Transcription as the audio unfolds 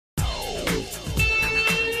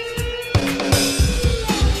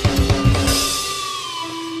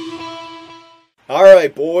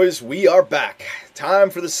Alright, boys, we are back. Time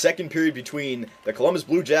for the second period between the Columbus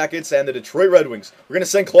Blue Jackets and the Detroit Red Wings. We're going to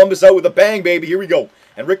send Columbus out with a bang, baby. Here we go.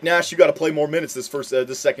 And Rick Nash, you got to play more minutes this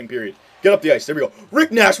second period. Get up the ice. There we go.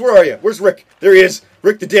 Rick Nash, where are you? Where's Rick? There he is.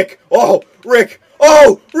 Rick the Dick. Oh, Rick.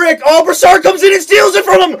 Oh, Rick. Oh, Brassard comes in and steals it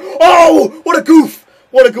from him. Oh, what a goof.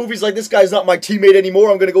 What a goof. He's like, this guy's not my teammate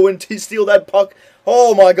anymore. I'm going to go in and steal that puck.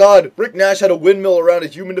 Oh, my God. Rick Nash had a windmill around a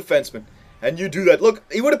human defenseman. And you do that. Look,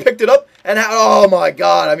 he would have picked it up, and oh my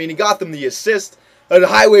God. I mean, he got them the assist. A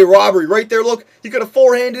highway robbery right there, look. He could have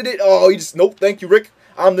forehanded it. Oh, he just, nope, thank you, Rick.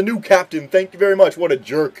 I'm the new captain. Thank you very much. What a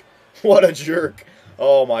jerk. What a jerk.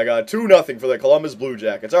 Oh my God. 2-0 for the Columbus Blue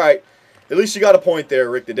Jackets. All right. At least you got a point there,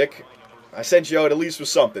 Rick the Dick. I sent you out at least with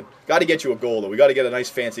something. Got to get you a goal, though. We got to get a nice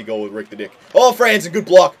fancy goal with Rick the Dick. Oh, Franzen, good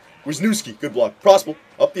block. Wisniewski, good block. Prospel,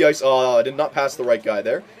 up the ice. Oh, I did not pass the right guy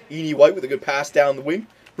there. Eni White with a good pass down the wing.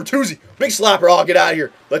 Bertuzzi, big slapper. Oh, get out of here.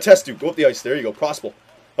 Letestu, go up the ice. There you go. Prospel,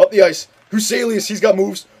 up the ice. Huselius, he's got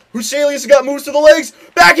moves. Huselius has got moves to the legs.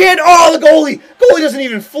 Backhand. Oh, the goalie. Goalie doesn't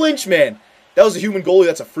even flinch, man. That was a human goalie.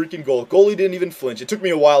 That's a freaking goal. Goalie didn't even flinch. It took me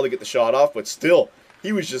a while to get the shot off, but still,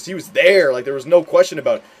 he was there. Like, there was no question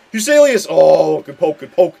about it. Huselius. Oh, good poke,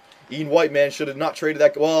 good poke. Ian White, man, should have not traded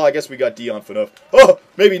that. Well, I guess we got Dion Phaneuf. Oh,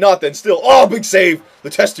 maybe not then. Still. Oh, big save.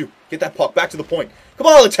 Letestu, get that puck back to the point. Come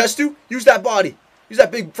on, Letestu. Use that body. Use that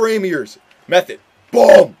big frame of yours. Method.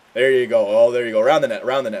 Boom. There you go. Oh, there you go. Around the net.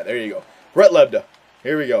 Around the net. There you go. Brett Lebda.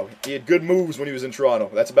 Here we go. He had good moves when he was in Toronto.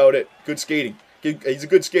 That's about it. Good skating. He's a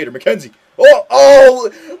good skater. McKenzie. Oh,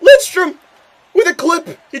 Lidstrom with a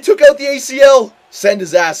clip. He took out the ACL. Send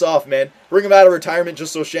his ass off, man. Bring him out of retirement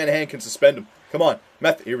just so Shanahan can suspend him. Come on.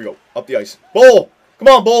 Method. Here we go. Up the ice. Bull. Come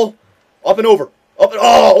on, Bull. Up and over. Up and,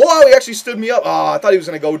 oh, wow, he actually stood me up. Oh, I thought he was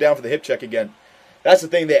going to go down for the hip check again. That's the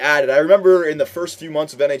thing they added. I remember in the first few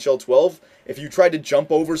months of NHL 12, if you tried to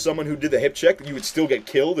jump over someone who did the hip check, you would still get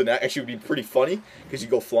killed, and that actually would be pretty funny because you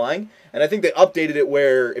go flying. And I think they updated it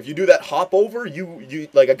where if you do that hop over, you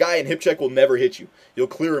like a guy in hip check will never hit you. You'll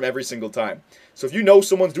clear him every single time. So if you know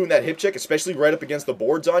someone's doing that hip check, especially right up against the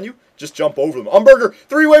boards on you, just jump over them. Umberger,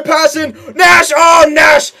 three-way pass in. Nash, oh,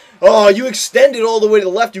 Nash. Oh, you extended all the way to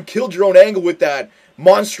the left. You killed your own angle with that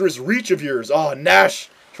monstrous reach of yours. Oh, Nash.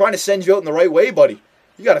 Trying to send you out in the right way, buddy.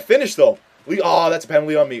 You got to finish, though. Oh, that's a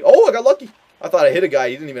penalty on me. Oh, I got lucky. I thought I hit a guy.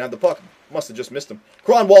 He didn't even have the puck. Must have just missed him.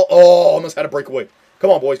 Cronwall. Oh, almost had a breakaway. Come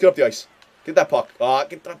on, boys. Get up the ice. Get that puck.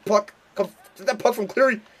 Get that puck. Come, get that puck from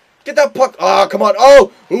Cleary. Get that puck. Come on.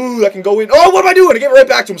 Oh, ooh, that can go in. Oh, what am I doing? I get right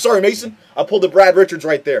back to him. Sorry, Mason. I pulled the Brad Richards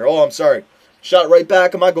right there. Oh, I'm sorry. Shot right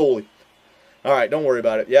back at my goalie. All right, don't worry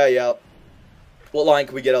about it. Yeah. What line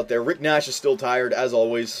can we get out there? Rick Nash is still tired, as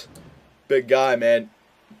always. Big guy, man.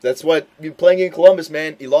 That's what, playing in Columbus,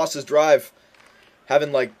 man. He lost his drive.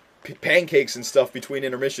 Having, like, pancakes and stuff between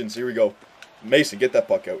intermissions. Here we go. Mason, get that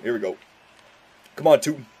puck out. Here we go. Come on,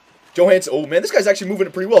 Tootin. Johansson. Oh, man, this guy's actually moving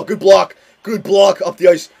it pretty well. Good block. Good block up the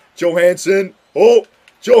ice. Johansson. Oh,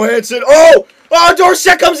 Johansson. Oh,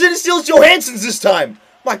 Dorsett comes in and steals Johansson's this time.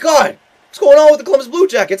 My God. What's going on with the Columbus Blue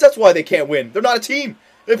Jackets? That's why they can't win. They're not a team.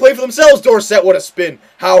 They play for themselves. Dorsett, what a spin.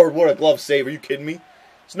 Howard, what a glove save. Are you kidding me?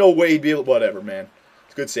 There's no way he'd be able to. Whatever, man.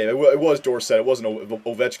 It's a good save. It was Dorsett. It wasn't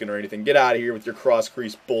Ovechkin or anything. Get out of here with your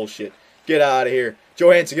cross-crease bullshit. Get out of here.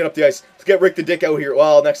 Johansson, get up the ice. Let's get Rick the Dick out here.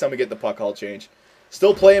 Well, next time we get the puck, I'll change.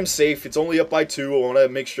 Still play him safe. It's only up by 2. I want to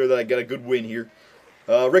make sure that I get a good win here.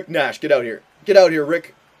 Rick Nash, get out here. Get out here,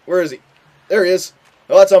 Rick. Where is he? There he is.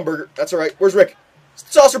 Oh, that's Umberger. That's all right. Where's Rick?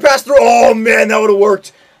 Saucer pass through. Oh, man, that would have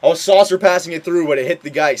worked. I was saucer passing it through, but it hit the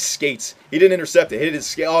guy's skates. He didn't intercept it. It hit his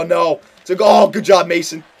skate. Oh, no. It's a goal. Oh, good job,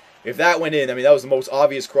 Mason. If that went in, I mean, that was the most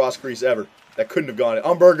obvious cross crease ever. That couldn't have gone in.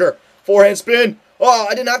 Umberger. Forehand spin. Oh,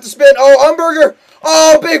 I didn't have to spin. Oh, Umberger.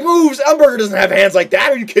 Oh, big moves. Umberger doesn't have hands like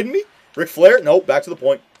that. Are you kidding me? Ric Flair. Nope. Back to the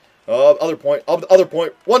point. Other point. Other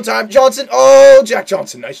point. One time. Johnson. Oh, Jack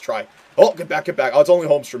Johnson. Nice try. Oh, get back, get back. Oh, it's only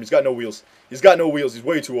Holmstrom. He's got no wheels. He's got no wheels. He's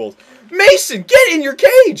way too old. Mason, get in your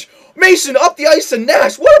cage. Mason up the ice to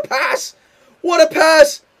Nash. What a pass. What a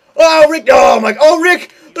pass. Oh, Rick. Oh, my. Oh,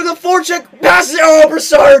 Rick. Look at the forecheck. Passes. Oh,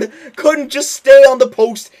 Brassard. Couldn't just stay on the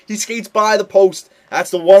post. He skates by the post.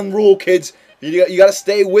 That's the one rule, kids. You got to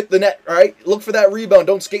stay with the net, all right? Look for that rebound.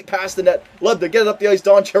 Don't skate past the net. Love to get it up the ice.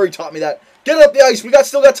 Don Cherry taught me that. Get it up the ice. We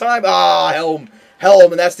still got time.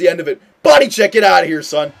 Helm, and that's the end of it. Body check. Get out of here,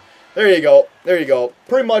 son. There you go. There you go.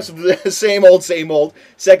 Pretty much the same old, same old.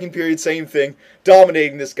 Second period, same thing.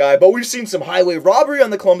 Dominating this guy. But we've seen some highway robbery on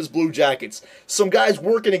the Columbus Blue Jackets. Some guys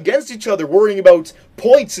working against each other, worrying about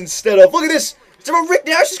points instead of, look at this. It's about Rick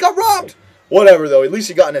Nash just got robbed. Whatever, though. At least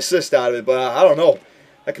he got an assist out of it. But I don't know.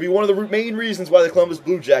 That could be one of the main reasons why the Columbus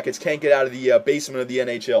Blue Jackets can't get out of the basement of the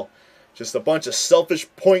NHL. Just a bunch of selfish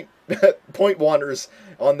point wanderers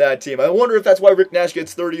on that team. I wonder if that's why Rick Nash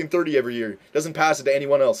gets 30 and 30 every year. Doesn't pass it to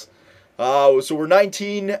anyone else. So we're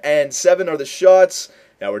 19 and 7 are the shots.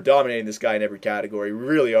 Now we're dominating this guy in every category. We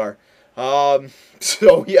really are.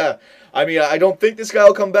 So yeah, I mean, I don't think this guy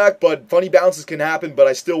will come back, but funny bounces can happen, but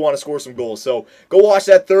I still want to score some goals. So go watch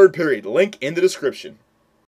that third period. Link in the description.